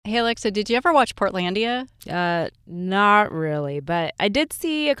Hey, Alexa, did you ever watch Portlandia? Not really, but I did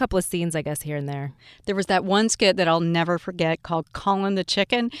see a couple of scenes, I guess, here and there. There was that one skit that I'll never forget called Colin the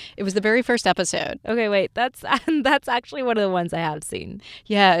Chicken. It was the very first episode. Okay, wait, that's actually one of the ones I have seen.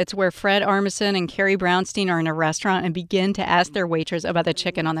 Yeah, it's where Fred Armisen and Carrie Brownstein are in a restaurant and begin to ask their waitress about the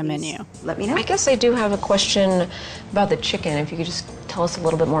chicken on the menu. Let me know. I guess I do have a question about the chicken, if you could just tell us a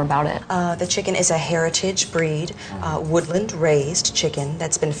little bit more about it. The chicken is a heritage breed, woodland-raised chicken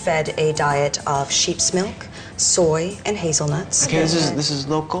that's been fed a diet of sheep's milk, soy, and hazelnuts. Okay, this is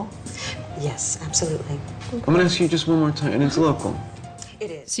local? Yes, absolutely. I'm going to ask you just one more time, and it's local. It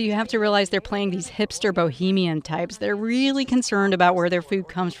is. So you have to realize they're playing these hipster bohemian types. They're really concerned about where their food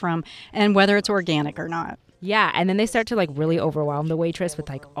comes from and whether it's organic or not. Yeah, and then they start to really overwhelm the waitress with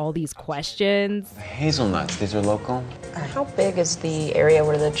all these questions. The hazelnuts, these are local? How big is the area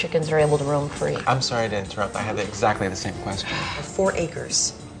where the chickens are able to roam free? I'm sorry to interrupt. I had exactly the same question. 4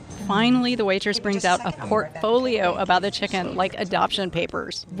 acres. Finally, the waitress brings out a portfolio about the chicken, like adoption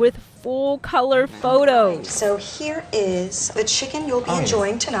papers. With full color photos. So here is the chicken you'll be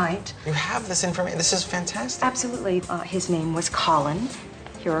enjoying tonight. You have this information. This is fantastic. Absolutely. His name was Colin.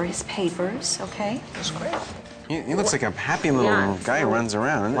 Here are his papers, okay? That's great. He looks like a happy little guy who runs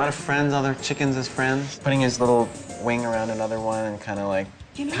around. A lot of friends, other chickens as friends. Putting his little wing around another one and kind of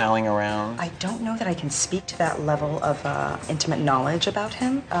palling around. I don't know that I can speak to that level of intimate knowledge about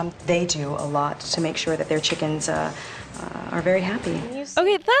him. They do a lot to make sure that their chickens are very happy.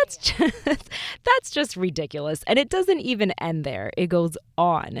 Okay, that's just ridiculous. And it doesn't even end there. It goes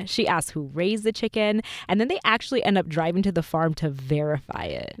on. She asks who raised the chicken, and then they actually end up driving to the farm to verify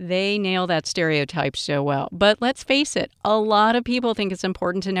it. They nail that stereotype so well. But let's face it, a lot of people think it's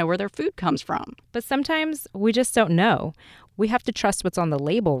important to know where their food comes from. But sometimes we just don't know. We have to trust what's on the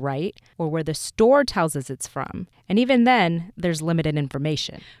label, right? Or where the store tells us it's from. And even then, there's limited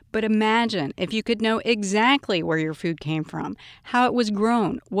information. But imagine if you could know exactly where your food came from, how it was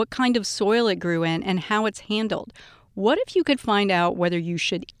grown, what kind of soil it grew in, and how it's handled. What if you could find out whether you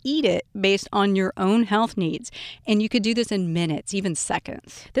should eat it based on your own health needs? And you could do this in minutes, even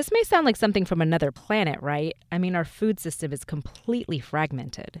seconds. This may sound like something from another planet, right? I mean, our food system is completely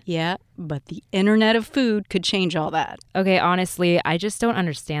fragmented. Yeah, but the Internet of Food could change all that. Okay, honestly, I just don't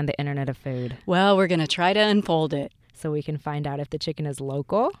understand the Internet of Food. Well, we're going to try to unfold it. So we can find out if the chicken is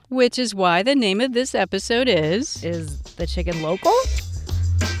local. Which is why the name of this episode is... Is the chicken local?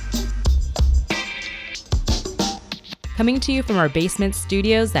 Coming to you from our basement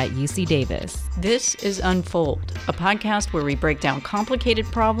studios at UC Davis. This is Unfold, a podcast where we break down complicated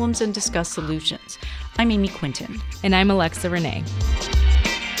problems and discuss solutions. I'm Amy Quinton. And I'm Alexa Renee.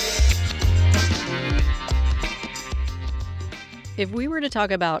 If we were to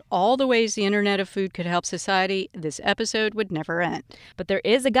talk about all the ways the Internet of Food could help society, this episode would never end. But there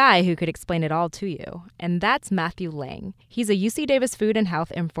is a guy who could explain it all to you, and that's Matthew Lang. He's a UC Davis food and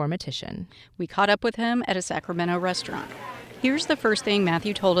health informatician. We caught up with him at a Sacramento restaurant. Here's the first thing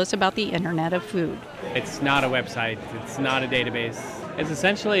Matthew told us about the Internet of Food. It's not a website. It's not a database. It's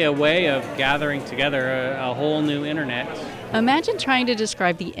essentially a way of gathering together a whole new internet. Imagine trying to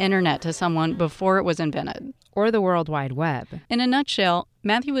describe the Internet to someone before it was invented. Or the World Wide Web. In a nutshell,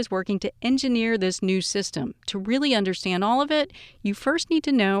 Matthew is working to engineer this new system. To really understand all of it, you first need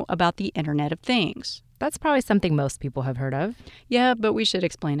to know about the Internet of Things. That's probably something most people have heard of. Yeah, but we should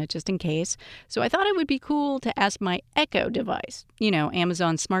explain it just in case. So I thought it would be cool to ask my Echo device. You know,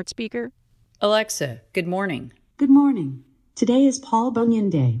 Amazon's smart speaker. Alexa, good morning. Good morning. Today is Paul Bunyan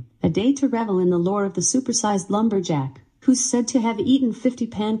Day, a day to revel in the lore of the supersized lumberjack, who's said to have eaten 50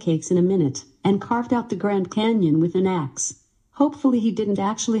 pancakes in a minute and carved out the Grand Canyon with an axe. Hopefully he didn't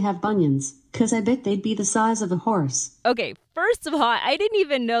actually have bunions, 'cause I bet they'd be the size of a horse. Okay, first of all, I didn't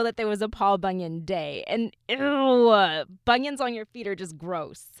even know that there was a Paul Bunyan Day. And ew, bunions on your feet are just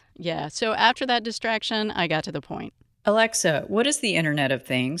gross. Yeah, so after that distraction, I got to the point. Alexa, what is the Internet of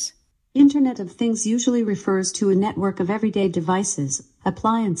Things? Internet of Things usually refers to a network of everyday devices,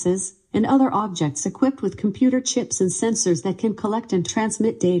 appliances, and other objects equipped with computer chips and sensors that can collect and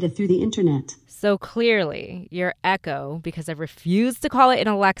transmit data through the internet. So clearly, your Echo, because I refuse to call it an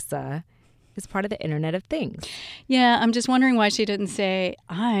Alexa, is part of the Internet of Things. Yeah, I'm just wondering why she didn't say,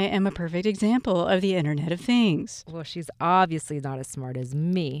 I am a perfect example of the Internet of Things. Well, she's obviously not as smart as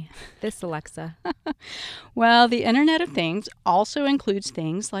me. This Alexa. Well, the Internet of Things also includes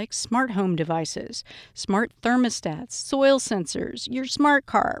things like smart home devices, smart thermostats, soil sensors, your smart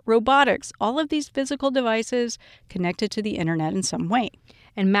car, robotics, all of these physical devices connected to the Internet in some way.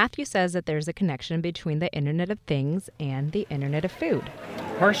 And Matthew says that there's a connection between the Internet of Things and the Internet of Food.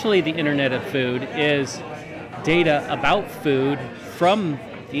 Partially, the Internet of Food is data about food from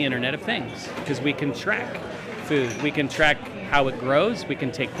the Internet of Things, because we can track food. We can track how it grows. We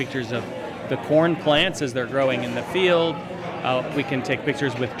can take pictures of the corn plants as they're growing in the field. We can take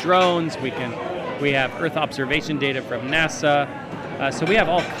pictures with drones. We have Earth observation data from NASA. So we have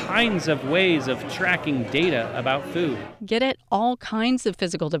all kinds of ways of tracking data about food. Get it? All kinds of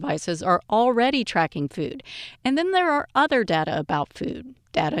physical devices are already tracking food. And then there are other data about food.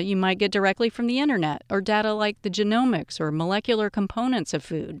 Data you might get directly from the internet, or data like the genomics or molecular components of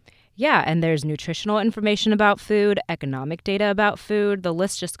food. Yeah, and there's nutritional information about food, economic data about food. The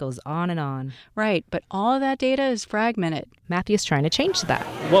list just goes on and on. Right, but all of that data is fragmented. Matthew's trying to change that.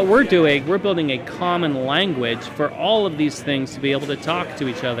 What we're doing, we're building a common language for all of these things to be able to talk to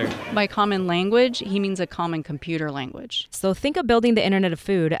each other. By common language, he means a common computer language. So think of building the Internet of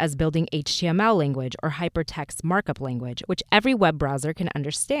Food as building HTML language or hypertext markup language, which every web browser can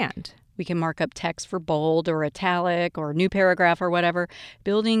understand. We can mark up text for bold or italic or new paragraph or whatever.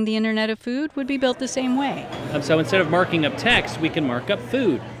 Building the Internet of Food would be built the same way. So instead of marking up text, we can mark up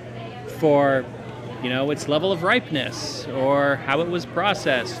food for, its level of ripeness, or how it was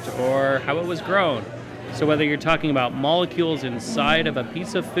processed, or how it was grown. So whether you're talking about molecules inside of a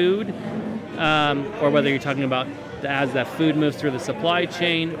piece of food, or whether you're talking about as that food moves through the supply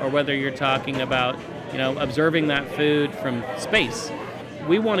chain, or whether you're talking about, observing that food from space.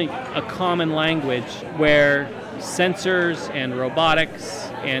 We want a common language where sensors and robotics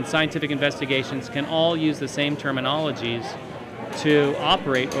and scientific investigations can all use the same terminologies to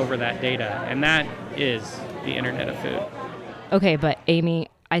operate over that data. And that is the Internet of Food. Okay, but Amy,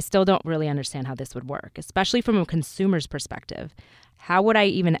 I still don't really understand how this would work, especially from a consumer's perspective. How would I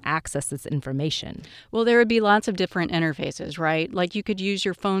even access this information? Well, there would be lots of different interfaces, right? Like you could use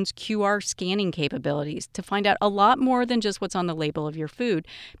your phone's QR scanning capabilities to find out a lot more than just what's on the label of your food,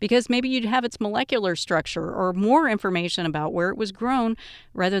 because maybe you'd have its molecular structure or more information about where it was grown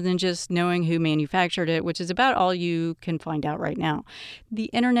rather than just knowing who manufactured it, which is about all you can find out right now. The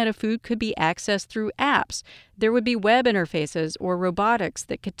Internet of Food could be accessed through apps. There would be web interfaces or robotics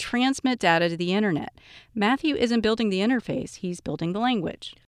that could transmit data to the internet. Matthew isn't building the interface, he's building the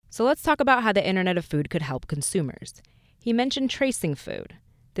language. So let's talk about how the Internet of Food could help consumers. He mentioned tracing food.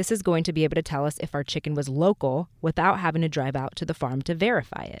 This is going to be able to tell us if our chicken was local without having to drive out to the farm to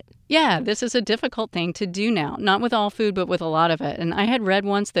verify it. Yeah, this is a difficult thing to do now. Not with all food, but with a lot of it. And I had read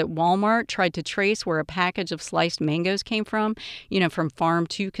once that Walmart tried to trace where a package of sliced mangoes came from, from farm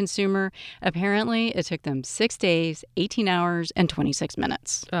to consumer. Apparently, it took them 6 days, 18 hours, and 26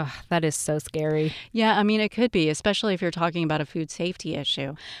 minutes. Ugh, that is so scary. Yeah, it could be, especially if you're talking about a food safety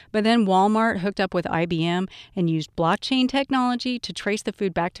issue. But then Walmart hooked up with IBM and used blockchain technology to trace the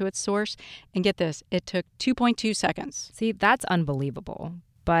food back to its source. And get this, it took 2.2 seconds. See, that's unbelievable.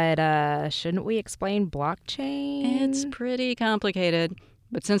 But shouldn't we explain blockchain? It's pretty complicated.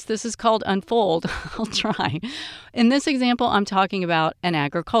 But since this is called Unfold, I'll try. In this example, I'm talking about an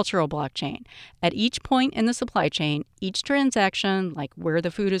agricultural blockchain. At each point in the supply chain, each transaction, like where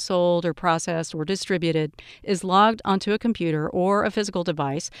the food is sold or processed or distributed, is logged onto a computer or a physical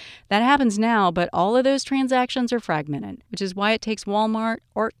device. That happens now, but all of those transactions are fragmented, which is why it takes Walmart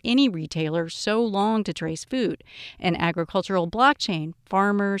or any retailer so long to trace food. An agricultural blockchain,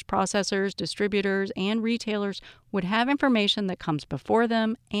 farmers, processors, distributors, and retailers would have information that comes before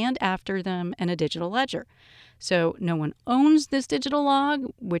them and after them in a digital ledger. So no one owns this digital log,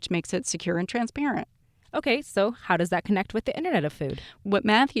 which makes it secure and transparent. Okay, so how does that connect with the Internet of Food? What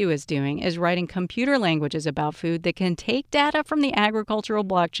Matthew is doing is writing computer languages about food that can take data from the agricultural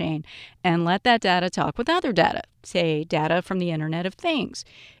blockchain and let that data talk with other data, say data from the Internet of Things.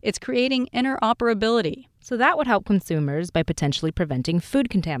 It's creating interoperability. So that would help consumers by potentially preventing food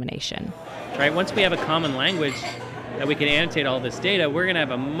contamination. Right? Once we have a common language that we can annotate all this data, we're going to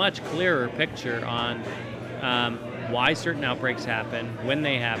have a much clearer picture on why certain outbreaks happen, when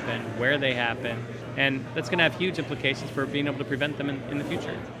they happen, where they happen, and that's going to have huge implications for being able to prevent them in the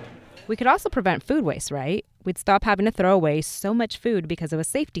future. We could also prevent food waste, right? We'd stop having to throw away so much food because of a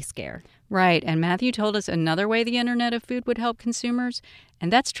safety scare. Right, and Matthew told us another way the Internet of Food would help consumers,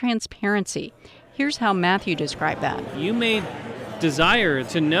 and that's transparency. Here's how Matthew described that. You may desire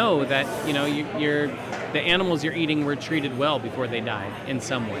to know that, the animals you're eating were treated well before they died in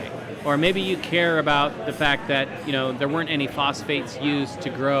some way. Or maybe you care about the fact that, there weren't any phosphates used to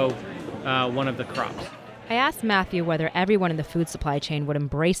grow one of the crops. I asked Matthew whether everyone in the food supply chain would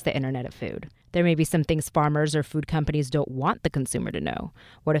embrace the Internet of Food. There may be some things farmers or food companies don't want the consumer to know.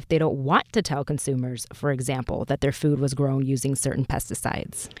 What if they don't want to tell consumers, for example, that their food was grown using certain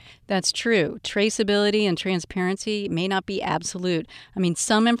pesticides? That's true. Traceability and transparency may not be absolute. I mean,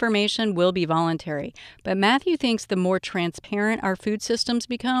 some information will be voluntary. But Matthew thinks the more transparent our food systems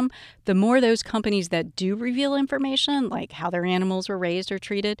become, the more those companies that do reveal information, like how their animals were raised or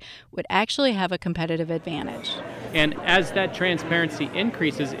treated, would actually have a competitive advantage. And as that transparency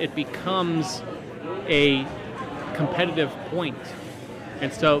increases, it becomes a competitive point.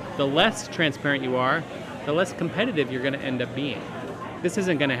 And so the less transparent you are, the less competitive you're going to end up being. This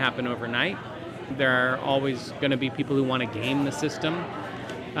isn't going to happen overnight. There are always going to be people who want to game the system.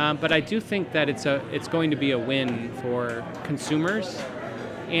 But I do think that it's going to be a win for consumers,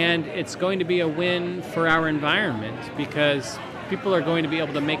 and it's going to be a win for our environment, because people are going to be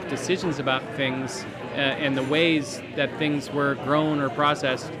able to make decisions about things and the ways that things were grown or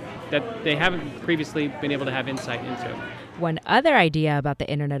processed that they haven't previously been able to have insight into. One other idea about the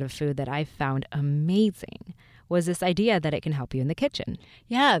Internet of Food that I found amazing was this idea that it can help you in the kitchen.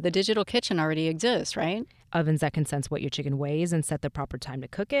 Yeah, the digital kitchen already exists, right? Ovens that can sense what your chicken weighs and set the proper time to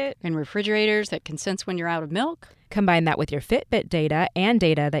cook it. And refrigerators that can sense when you're out of milk. Combine that with your Fitbit data and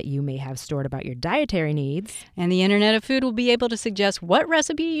data that you may have stored about your dietary needs. And the Internet of Food will be able to suggest what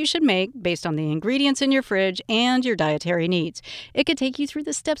recipe you should make based on the ingredients in your fridge and your dietary needs. It could take you through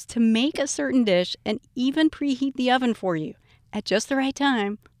the steps to make a certain dish and even preheat the oven for you at just the right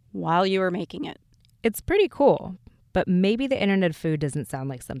time while you are making it. It's pretty cool, but maybe the Internet of Food doesn't sound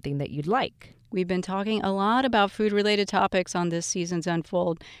like something that you'd like. We've been talking a lot about food-related topics on this season's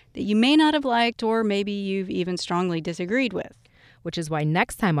Unfold that you may not have liked, or maybe you've even strongly disagreed with. Which is why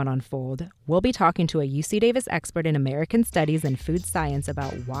next time on Unfold, we'll be talking to a UC Davis expert in American Studies and food science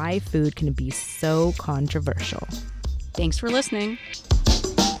about why food can be so controversial. Thanks for listening.